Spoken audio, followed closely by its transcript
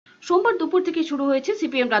সোমবার দুপুর থেকে শুরু হয়েছে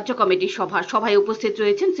সিপিএম রাজ্য কমিটির সভা। সভায় উপস্থিত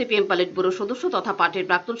রয়েছেন সিপিএম পলিট ব্যুরো সদস্য তথা পার্টির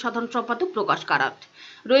প্রাক্তন সাধারণ সম্পাদক প্রকাশ কারাট,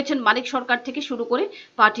 রয়েছেন মানিক সরকার থেকে শুরু করে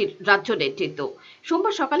পার্টির রাজ্য নেতৃত্ব।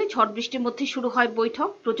 সোমবার সকালে ঝড় বৃষ্টির মধ্যে শুরু হয় বৈঠক।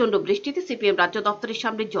 প্রচন্ড বৃষ্টিতে সিপিএম রাজ্য দপ্তরের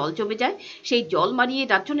সামনে জল জমে যায়। সেই জল মারিয়ে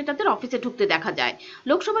রাজ্য নেতাদের অফিসে ঢুকতে দেখা যায়।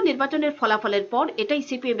 লোকসভা নির্বাচনের ফলাফলের পর এটাই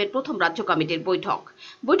সিপিএম এর প্রথম রাজ্য কমিটির বৈঠক।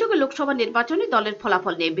 বৈঠকে লোকসভা নির্বাচনে দলের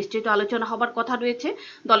ফলাফল নিয়ে বিস্তৃত আলোচনা হবার কথা রয়েছে।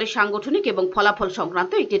 দলের সাংগঠনিক এবং ফলাফল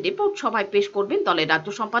সংক্রান্ত একটি রিপোর্ট সভায় পেশ করবেন দলের রাজ্য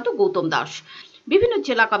সম্পাদক গৌতম দাস। বিভিন্ন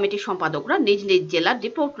জেলা কমিটির সম্পাদকরা নিজ নিজ জেলার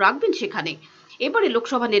রিপোর্ট রাখবেন সেখানে। এবারে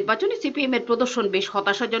লোকসভা নির্বাচনে সিপিএম এর প্রদর্শন বেশ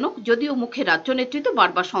হতাশাজনক। যদিও মুখে রাজ্য নেতৃত্ব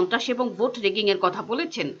বারবার সন্ত্রাস এবং ভোট রেগিং এর কথা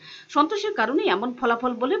বলেছেন। সন্ত্রাসের কারণে এমন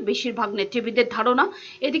ফলাফল বলে বেশিরভাগ নেতৃবৃন্দের ধারণা।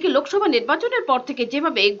 এদিকে লোকসভা নির্বাচনের পর থেকে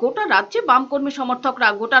যেভাবে গোটা রাজ্যে বাম কর্মী সমর্থকরা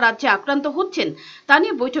গোটা রাজ্যে আক্রান্ত হচ্ছেন তা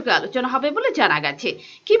নিয়ে বৈঠকে আলোচনা হবে বলে জানা গেছে।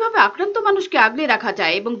 কিভাবে আক্রান্ত মানুষকে আগলে রাখা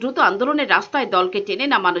যায় এবং দ্রুত আন্দোলনের রাস্তায় দলকে টেনে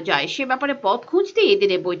নামানো যায় সে ব্যাপারে পথ খুঁজতে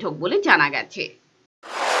এদিনে বৈঠক বলে জানা গেছে।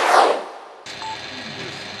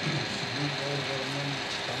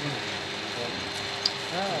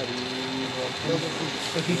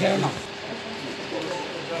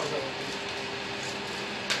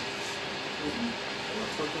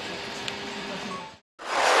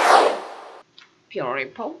 Pure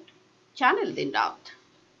report, Channel Din Raat।